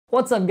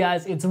What's up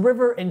guys, it's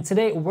River and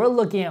today we're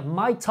looking at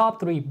my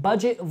top 3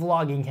 budget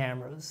vlogging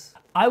cameras.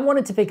 I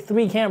wanted to pick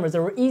 3 cameras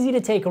that were easy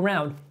to take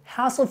around,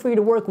 hassle-free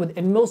to work with,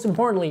 and most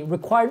importantly,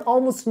 required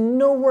almost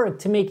no work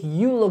to make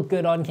you look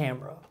good on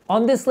camera.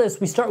 On this list,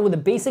 we start with a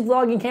basic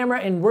vlogging camera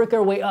and work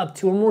our way up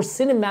to a more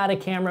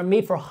cinematic camera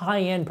made for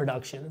high-end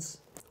productions.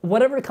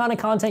 Whatever kind of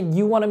content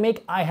you want to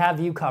make, I have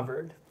you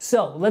covered.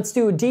 So let's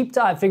do a deep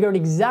dive, figure out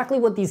exactly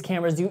what these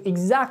cameras do,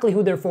 exactly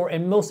who they're for,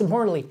 and most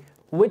importantly,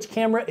 which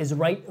camera is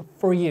right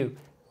for you.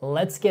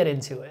 Let's get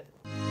into it.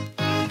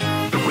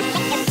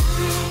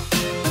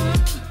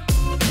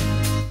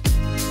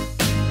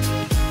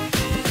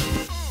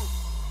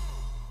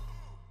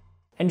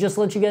 And just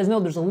to let you guys know,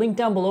 there's a link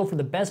down below for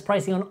the best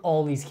pricing on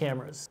all these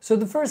cameras. So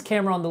the first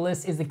camera on the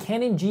list is the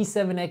Canon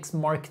G7X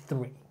Mark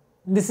III.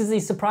 This is a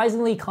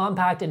surprisingly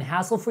compact and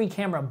hassle-free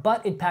camera,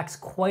 but it packs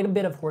quite a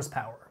bit of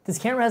horsepower. This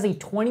camera has a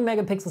 20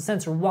 megapixel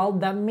sensor. While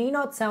that may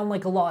not sound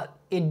like a lot,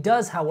 it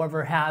does,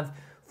 however, have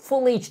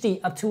full HD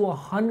up to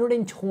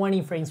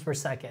 120 frames per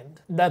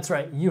second. That's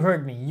right, you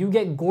heard me. You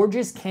get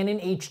gorgeous Canon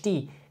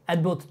HD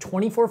at both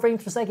 24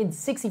 frames per second,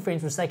 60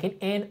 frames per second,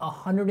 and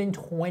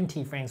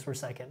 120 frames per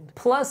second.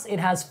 Plus, it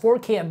has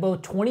 4K at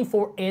both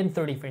 24 and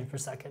 30 frames per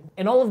second.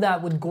 And all of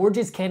that with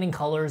gorgeous Canon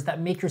colors that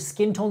make your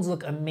skin tones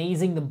look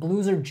amazing. The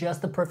blues are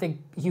just the perfect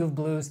hue of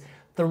blues.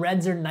 The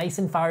reds are nice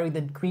and fiery.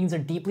 The greens are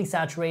deeply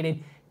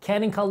saturated.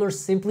 Canon colors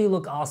simply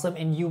look awesome,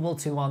 and you will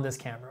too on this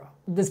camera.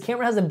 This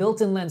camera has a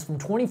built-in lens from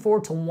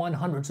 24 to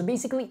 100, so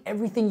basically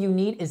everything you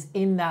need is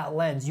in that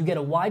lens. You get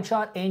a wide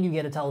shot and you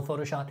get a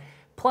telephoto shot.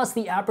 Plus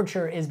the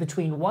aperture is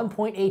between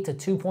 1.8 to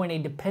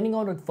 2.8 depending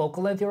on what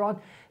focal length you're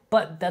on,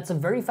 but that's a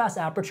very fast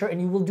aperture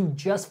and you will do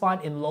just fine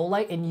in low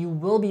light and you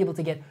will be able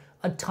to get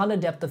a ton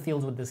of depth of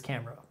field with this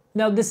camera.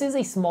 Now this is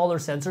a smaller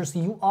sensor, so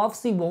you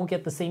obviously won't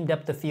get the same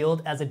depth of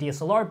field as a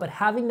DSLR, but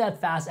having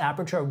that fast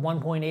aperture of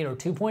 1.8 or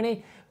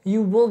 2.8,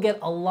 you will get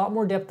a lot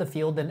more depth of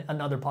field than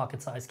another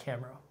pocket-sized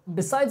camera.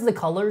 Besides the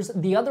colors,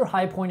 the other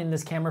high point in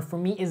this camera for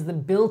me is the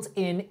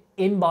built-in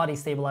in-body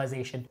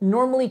stabilization.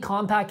 Normally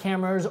compact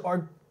cameras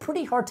are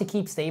pretty hard to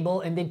keep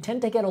stable and they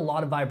tend to get a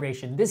lot of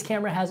vibration. This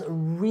camera has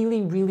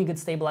really good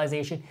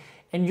stabilization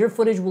and your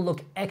footage will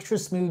look extra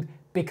smooth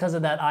because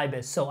of that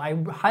IBIS. So I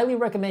highly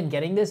recommend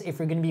getting this if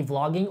you're going to be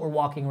vlogging or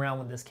walking around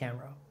with this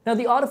camera. Now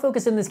the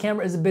autofocus in this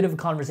camera is a bit of a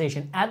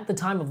conversation. At the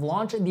time of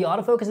launch, the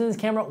autofocus in this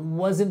camera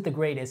wasn't the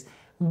greatest.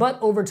 But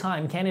over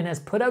time, Canon has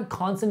put out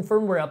constant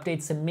firmware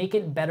updates to make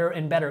it better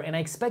and better, and I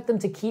expect them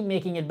to keep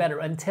making it better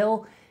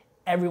until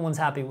everyone's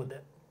happy with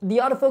it. The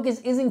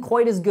autofocus isn't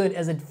quite as good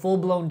as a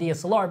full-blown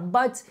DSLR,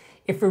 but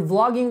if you're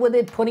vlogging with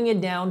it, putting it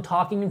down,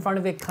 talking in front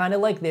of it kind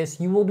of like this,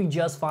 you will be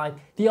just fine.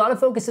 The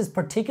autofocus is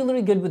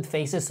particularly good with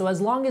faces, so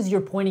as long as you're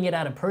pointing it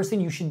at a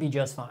person, you should be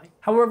just fine.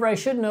 However, I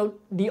should note,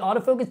 the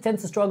autofocus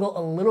tends to struggle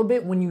a little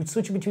bit when you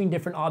switch between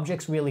different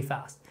objects really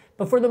fast.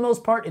 But for the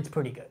most part, it's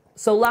pretty good.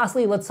 So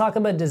lastly, let's talk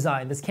about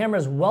design. This camera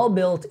is well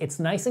built, it's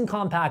nice and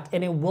compact,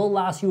 and it will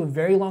last you a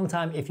very long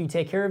time if you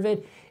take care of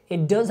it.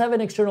 It does have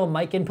an external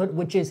mic input,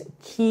 which is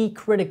key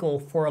critical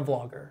for a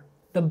vlogger.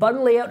 The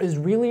button layout is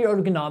really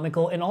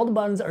ergonomical and all the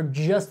buttons are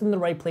just in the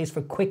right place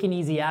for quick and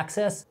easy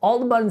access. All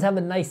the buttons have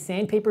a nice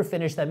sandpaper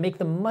finish that make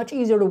them much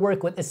easier to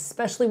work with,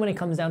 especially when it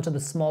comes down to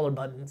the smaller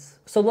buttons.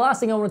 So the last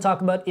thing I want to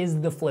talk about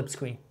is the flip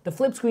screen. The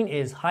flip screen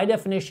is high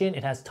definition,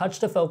 it has touch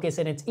to focus,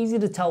 and it's easy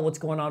to tell what's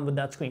going on with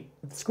that screen.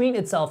 The screen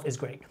itself is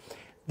great.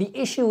 The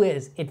issue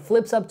is it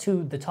flips up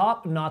to the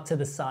top, not to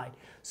the side.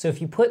 So if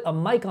you put a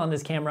mic on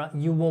this camera,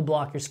 you will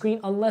block your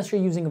screen unless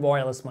you're using a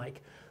wireless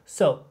mic.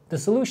 So the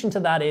solution to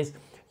that is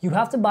you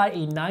have to buy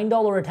a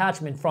 $9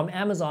 attachment from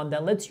Amazon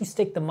that lets you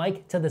stick the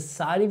mic to the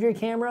side of your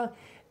camera.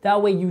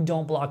 That way you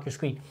don't block your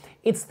screen.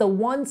 It's the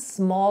one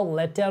small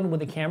letdown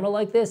with a camera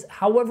like this.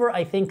 However,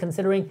 I think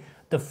considering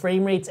the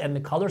frame rates and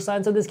the color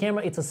science of this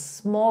camera, it's a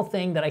small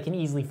thing that I can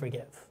easily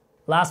forgive.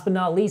 Last but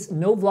not least,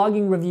 no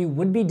vlogging review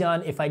would be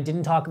done if I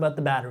didn't talk about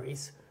the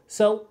batteries.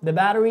 So the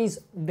batteries,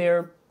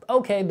 they're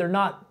okay, they're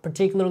not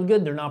particularly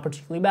good, they're not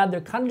particularly bad,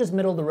 they're kind of just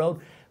middle of the road,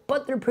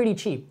 but they're pretty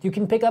cheap. You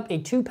can pick up a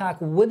 2-pack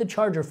with a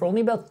charger for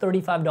only about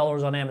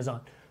 $35 on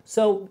Amazon.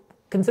 So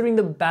considering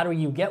the battery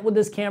you get with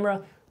this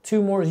camera,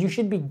 2 more, you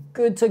should be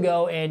good to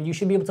go and you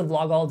should be able to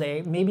vlog all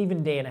day, maybe even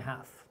a day and a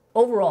half.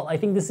 Overall, I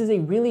think this is a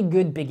really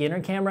good beginner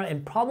camera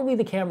and probably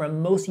the camera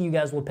most of you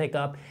guys will pick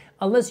up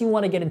unless you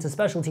want to get into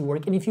specialty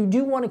work. And if you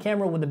do want a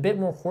camera with a bit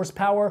more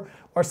horsepower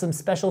or some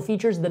special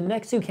features, the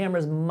next 2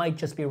 cameras might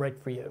just be right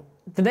for you.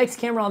 The next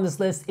camera on this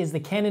list is the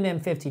Canon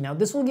M50. Now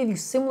this will give you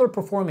similar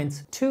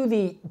performance to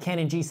the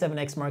Canon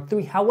G7X Mark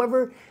III.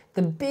 However,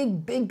 the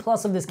big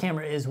plus of this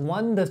camera is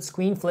 1, the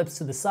screen flips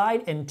to the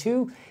side, and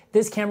 2,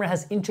 this camera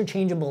has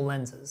interchangeable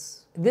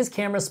lenses. This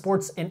camera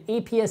sports an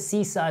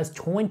APS-C size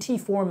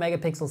 24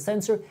 megapixel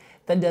sensor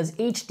that does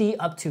HD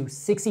up to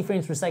 60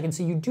 frames per second,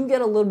 so you do get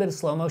a little bit of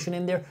slow motion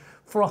in there.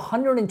 For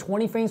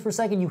 120 frames per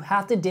second, you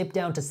have to dip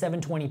down to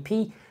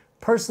 720p.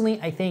 Personally,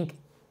 I think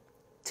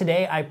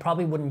today I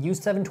probably wouldn't use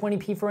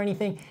 720p for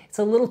anything. It's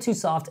a little too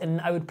soft,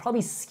 and I would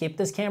probably skip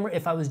this camera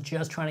if I was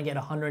just trying to get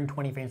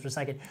 120 frames per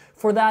second.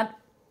 For that,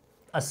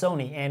 a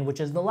Sony, and which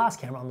is the last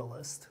camera on the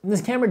list.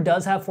 This camera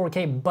does have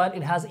 4K, but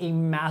it has a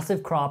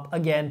massive crop.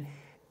 Again,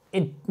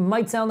 it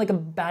might sound like a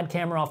bad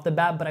camera off the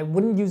bat, but I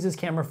wouldn't use this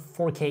camera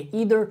for 4K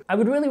either. I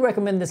would really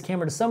recommend this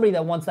camera to somebody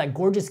that wants that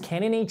gorgeous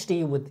Canon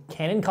HD with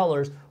Canon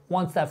colors,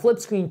 wants that flip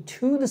screen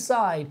to the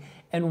side,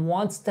 and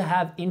wants to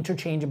have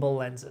interchangeable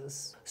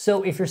lenses.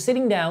 So if you're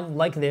sitting down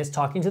like this,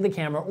 talking to the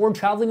camera, or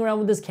traveling around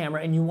with this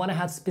camera and you wanna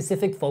have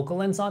specific focal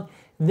lengths on,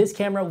 this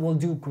camera will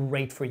do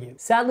great for you.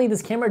 Sadly,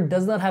 this camera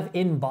does not have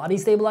in-body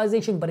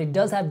stabilization, but it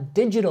does have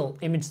digital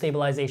image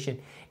stabilization.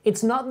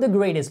 It's not the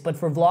greatest, but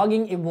for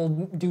vlogging, it will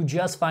do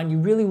just fine. You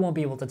really won't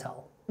be able to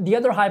tell. The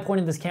other high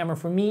point of this camera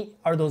for me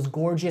are those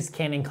gorgeous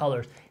Canon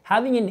colors.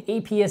 Having an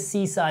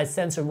APS-C size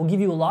sensor will give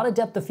you a lot of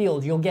depth of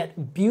field. You'll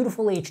get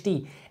beautiful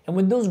HD. And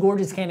with those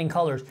gorgeous Canon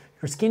colors,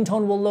 your skin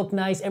tone will look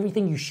nice,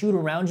 everything you shoot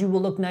around you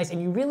will look nice,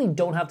 and you really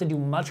don't have to do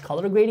much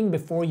color grading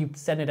before you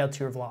send it out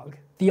to your vlog.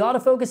 The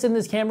autofocus in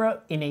this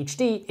camera in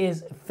HD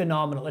is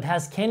phenomenal. It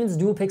has Canon's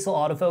dual pixel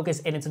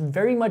autofocus, and it's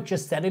very much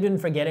just set it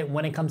and forget it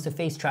when it comes to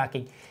face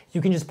tracking.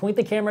 You can just point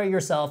the camera at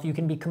yourself. You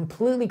can be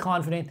completely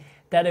confident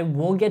that it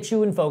will get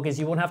you in focus.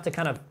 You won't have to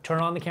kind of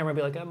turn on the camera and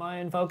be like, am I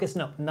in focus?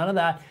 No, none of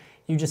that.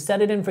 You just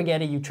set it and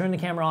forget it, you turn the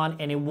camera on,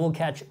 and it will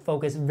catch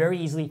focus very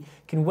easily. You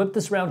can whip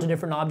this around to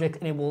different objects,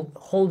 and it will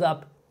hold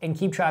up and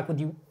keep track with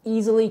you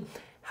easily.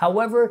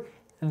 However,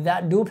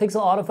 that dual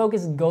pixel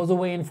autofocus goes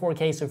away in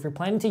 4K, so if you're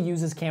planning to use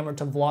this camera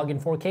to vlog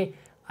in 4K,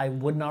 I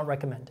would not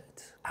recommend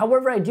it.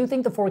 However, I do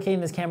think the 4K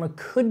in this camera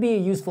could be a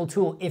useful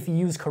tool if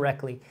used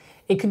correctly.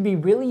 It could be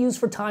really used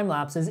for time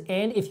lapses,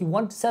 and if you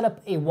want to set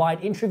up a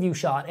wide interview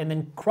shot and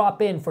then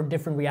crop in for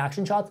different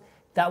reaction shots,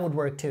 that would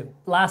work too.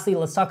 Lastly,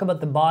 let's talk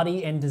about the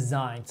body and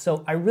design.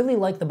 So I really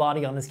like the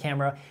body on this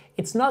camera.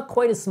 It's not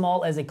quite as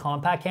small as a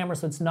compact camera,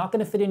 so it's not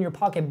gonna fit in your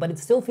pocket, but it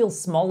still feels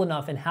small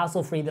enough and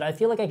hassle-free that I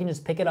feel like I can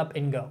just pick it up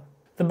and go.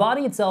 The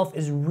body itself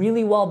is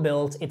really well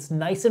built, it's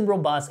nice and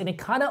robust, and it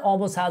kinda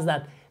almost has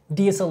that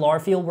DSLR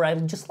feel where I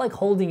just like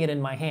holding it in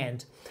my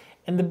hand.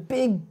 And the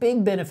big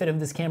benefit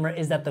of this camera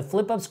is that the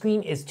flip-up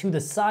screen is to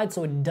the side,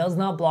 so it does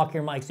not block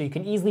your mic. So you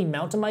can easily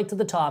mount a mic to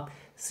the top,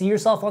 see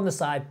yourself on the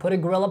side, put a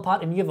Gorilla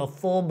Pot, and you have a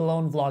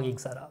full-blown vlogging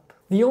setup.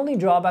 The only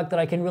drawback that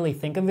I can really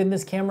think of in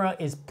this camera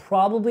is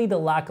probably the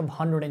lack of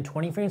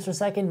 120 frames per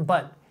second,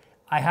 but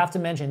I have to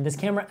mention, this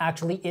camera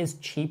actually is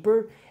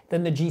cheaper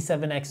than the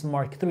G7X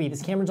Mark III.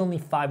 This camera's only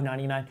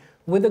 $599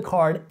 with a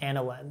card and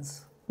a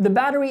lens. The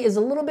battery is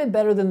a little bit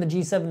better than the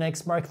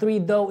G7X Mark III,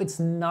 though it's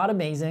not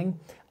amazing.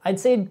 I'd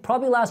say it'd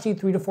probably last you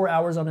 3 to 4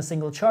 hours on a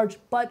single charge,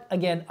 but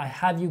again, I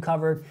have you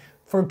covered.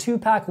 For a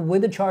 2-pack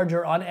with a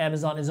charger on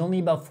Amazon is only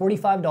about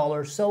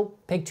 $45, so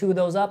pick 2 of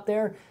those up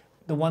there,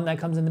 the one that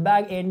comes in the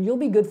bag, and you'll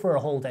be good for a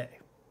whole day.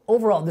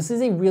 Overall, this is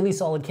a really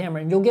solid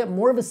camera, and you'll get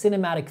more of a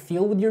cinematic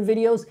feel with your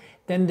videos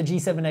than the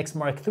G7X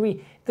Mark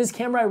III. This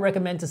camera I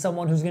recommend to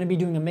someone who's gonna be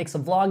doing a mix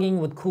of vlogging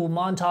with cool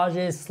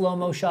montages,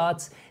 slow-mo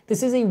shots.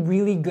 This is a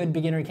really good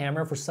beginner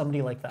camera for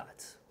somebody like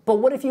that. But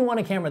what if you want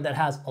a camera that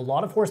has a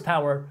lot of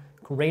horsepower,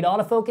 great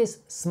autofocus,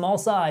 small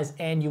size,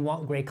 and you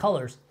want great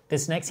colors?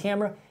 This next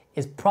camera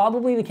is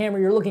probably the camera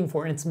you're looking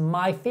for, and it's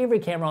my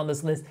favorite camera on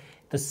this list,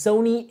 the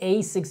Sony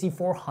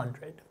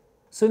A6400.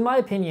 So in my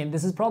opinion,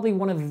 this is probably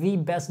one of the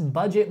best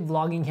budget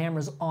vlogging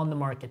cameras on the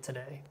market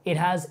today. It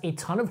has a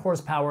ton of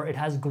horsepower, it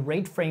has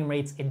great frame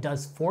rates, it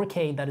does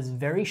 4K that is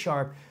very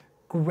sharp,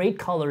 great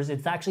colors,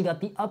 it's actually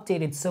got the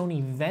updated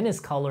Sony Venice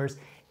colors,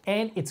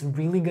 and it's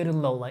really good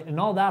in low light, and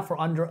all that for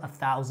under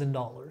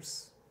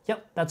 $1,000.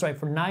 Yep, that's right,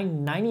 for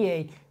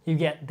 $998, you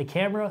get the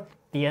camera,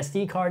 the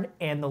SD card,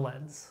 and the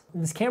lens.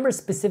 This camera is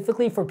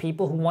specifically for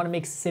people who want to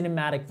make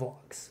cinematic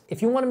vlogs.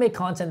 If you want to make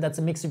content that's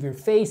a mix of your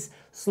face,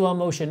 slow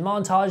motion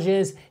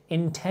montages,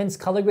 intense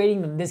color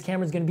grading, then this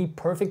camera is going to be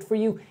perfect for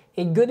you.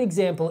 A good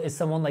example is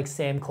someone like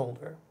Sam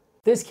Colder.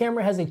 This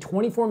camera has a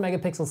 24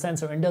 megapixel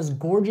sensor and does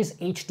gorgeous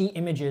HD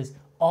images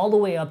all the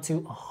way up to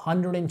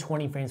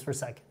 120 frames per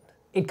second.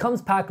 It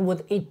comes packed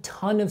with a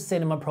ton of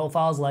cinema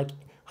profiles like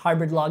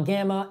Hybrid Log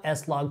Gamma,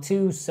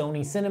 S-Log2,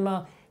 Sony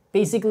Cinema.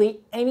 Basically,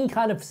 any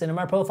kind of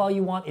cinema profile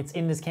you want, it's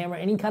in this camera.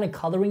 Any kind of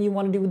coloring you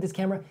want to do with this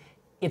camera,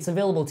 it's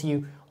available to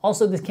you.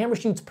 Also, this camera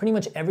shoots pretty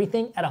much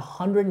everything at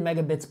 100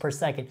 megabits per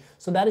second.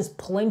 So that is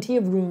plenty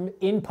of room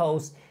in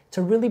post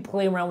to really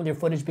play around with your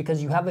footage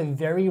because you have a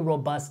very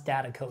robust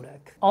data codec.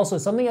 Also,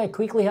 something I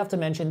quickly have to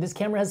mention, this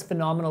camera has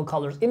phenomenal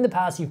colors. In the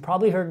past, you've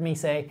probably heard me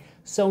say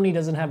Sony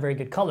doesn't have very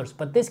good colors,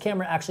 but this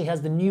camera actually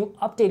has the new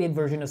updated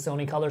version of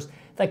Sony colors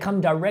that come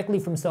directly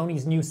from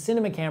Sony's new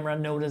cinema camera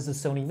known as the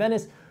Sony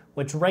Venice,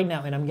 which right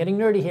now, and I'm getting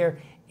nerdy here,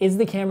 is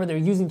the camera they're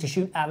using to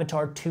shoot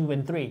Avatar 2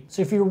 and 3.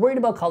 So if you're worried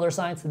about color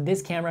science,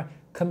 this camera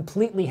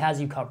completely has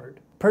you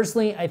covered.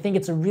 Personally, I think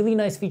it's a really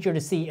nice feature to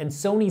see, and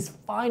Sony's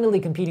finally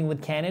competing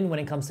with Canon when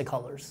it comes to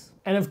colors.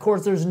 And of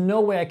course, there's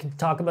no way I could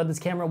talk about this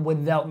camera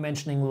without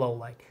mentioning low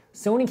light.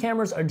 Sony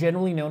cameras are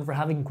generally known for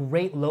having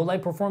great low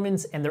light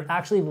performance, and they're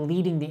actually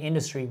leading the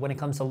industry when it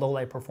comes to low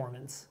light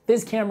performance.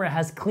 This camera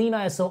has clean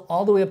ISO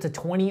all the way up to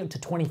 20 to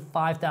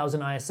 25,000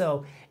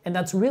 ISO, and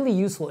that's really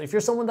useful if you're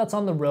someone that's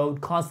on the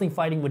road, constantly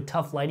fighting with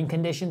tough lighting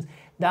conditions.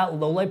 that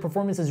low light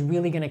performance is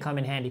really gonna come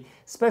in handy,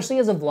 especially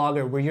as a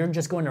vlogger where you're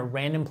just going to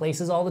random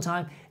places all the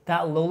time.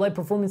 That low light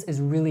performance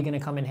is really gonna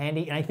come in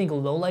handy, and I think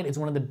low light is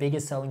one of the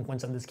biggest selling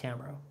points of this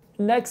camera.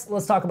 Next,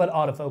 let's talk about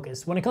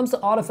autofocus. When it comes to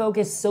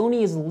autofocus,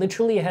 Sony is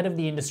literally ahead of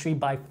the industry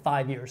by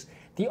 5 years.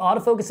 The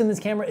autofocus in this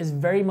camera is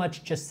very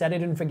much just set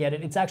it and forget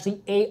it. It's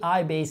actually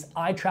AI-based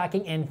eye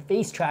tracking and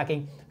face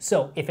tracking.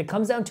 So if it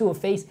comes down to a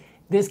face,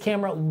 this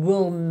camera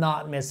will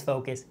not miss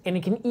focus, and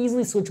it can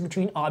easily switch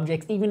between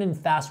objects even in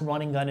fast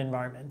run and gun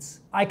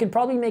environments. I could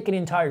probably make an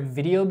entire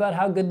video about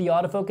how good the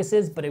autofocus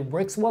is, but it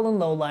works well in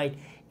low light,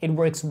 it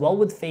works well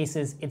with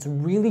faces, it's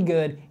really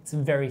good, it's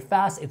very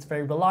fast, it's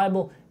very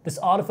reliable. This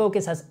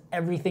autofocus has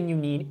everything you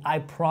need. I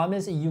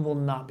promise you will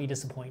not be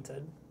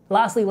disappointed.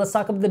 Lastly, let's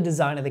talk about the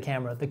design of the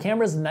camera. The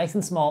camera is nice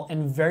and small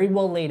and very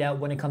well laid out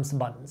when it comes to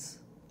buttons.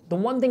 The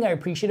one thing I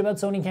appreciate about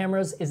Sony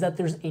cameras is that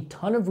there's a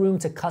ton of room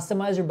to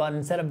customize your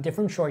buttons, set up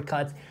different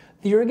shortcuts.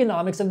 The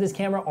ergonomics of this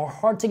camera are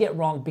hard to get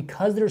wrong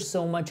because there's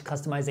so much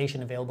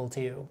customization available to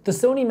you. The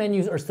Sony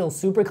menus are still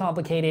super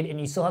complicated and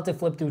you still have to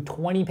flip through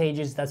 20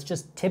 pages. That's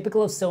just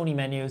typical of Sony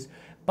menus.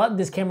 But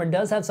this camera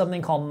does have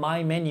something called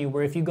My Menu,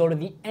 where if you go to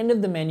the end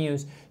of the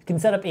menus, you can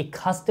set up a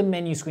custom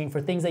menu screen for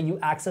things that you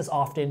access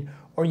often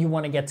or you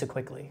want to get to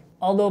quickly.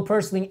 Although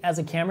personally, as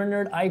a camera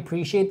nerd, I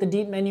appreciate the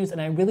deep menus and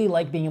I really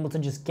like being able to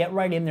just get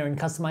right in there and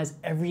customize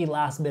every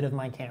last bit of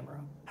my camera.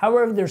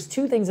 However, there's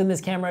two things in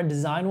this camera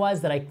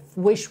design-wise that I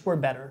wish were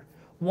better.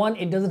 One,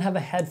 it doesn't have a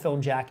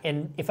headphone jack,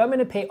 and if I'm going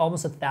to pay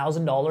almost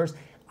 $1,000,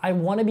 I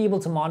want to be able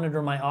to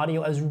monitor my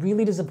audio. I was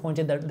really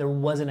disappointed that there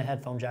wasn't a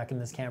headphone jack in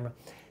this camera.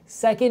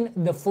 Second,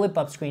 the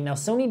flip-up screen. Now,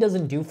 Sony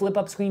doesn't do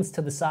flip-up screens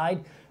to the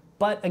side,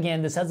 but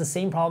again, this has the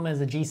same problem as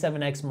the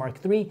G7X Mark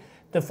III.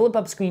 The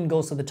flip-up screen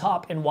goes to the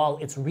top, and while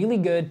it's really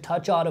good,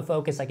 touch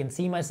autofocus, I can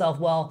see myself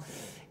well,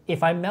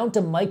 if I mount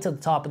a mic to the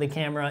top of the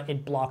camera,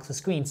 it blocks the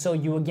screen. So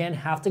you again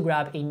have to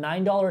grab a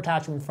 $9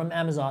 attachment from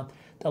Amazon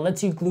that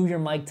lets you glue your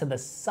mic to the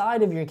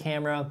side of your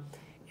camera,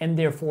 and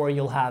therefore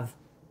you'll have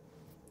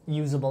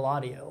usable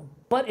audio.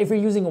 But if you're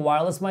using a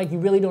wireless mic, you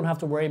really don't have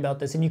to worry about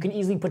this, and you can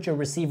easily put your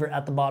receiver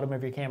at the bottom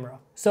of your camera.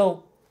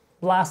 So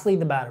lastly,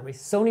 the batteries.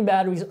 Sony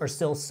batteries are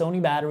still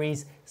Sony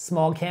batteries,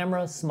 small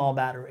camera, small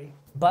battery.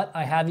 But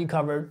I have you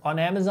covered. On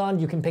Amazon,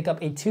 you can pick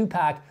up a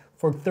 2-pack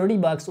for 30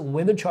 bucks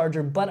with a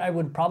charger, but I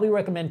would probably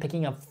recommend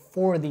picking up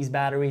 4 of these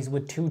batteries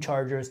with 2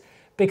 chargers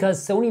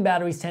because Sony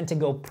batteries tend to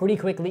go pretty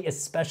quickly,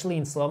 especially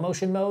in slow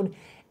motion mode,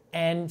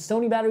 and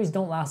Sony batteries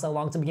don't last that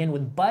long to begin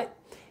with, but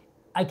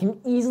I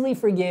can easily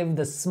forgive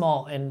the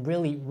small and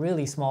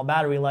really small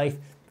battery life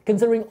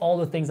considering all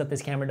the things that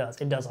this camera does.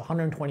 It does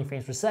 120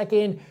 frames per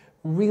second,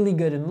 really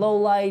good in low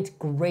light,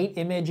 great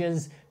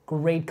images,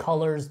 great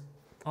colors.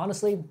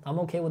 Honestly, I'm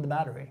okay with the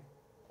battery.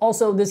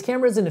 Also, this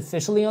camera isn't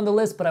officially on the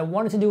list, but I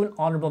wanted to do an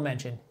honorable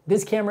mention.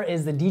 This camera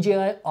is the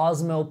DJI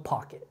Osmo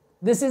Pocket.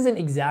 This isn't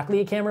exactly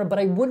a camera, but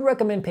I would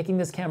recommend picking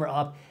this camera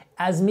up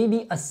as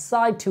maybe a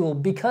side tool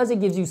because it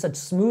gives you such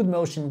smooth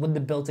motion with the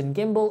built-in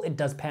gimbal. It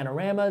does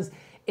panoramas,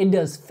 it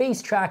does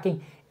face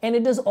tracking, and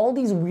it does all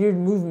these weird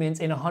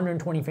movements in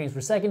 120 frames per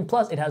second,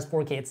 plus it has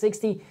 4K at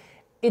 60.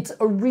 It's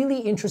a really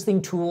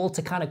interesting tool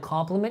to kind of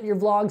complement your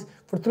vlogs.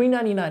 For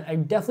 $399, I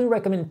definitely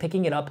recommend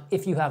picking it up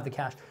if you have the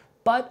cash.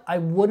 But I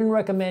wouldn't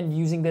recommend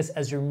using this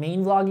as your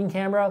main vlogging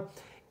camera.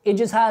 It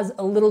just has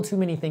a little too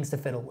many things to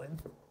fiddle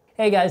with.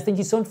 Hey guys, thank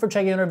you so much for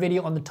checking out our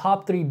video on the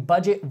top 3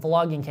 budget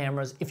vlogging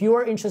cameras. If you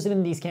are interested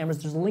in these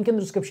cameras, there's a link in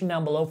the description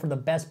down below for the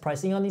best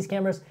pricing on these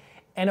cameras.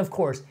 And of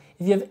course,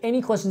 if you have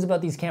any questions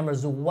about these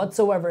cameras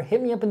whatsoever,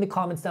 hit me up in the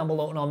comments down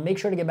below and I'll make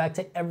sure to get back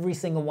to every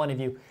single one of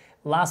you.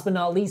 Last but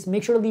not least,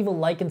 make sure to leave a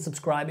like and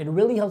subscribe. It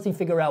really helps me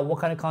figure out what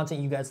kind of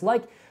content you guys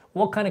like,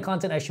 what kind of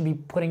content I should be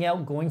putting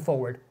out going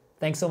forward.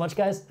 Thanks so much,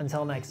 guys.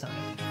 Until next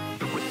time.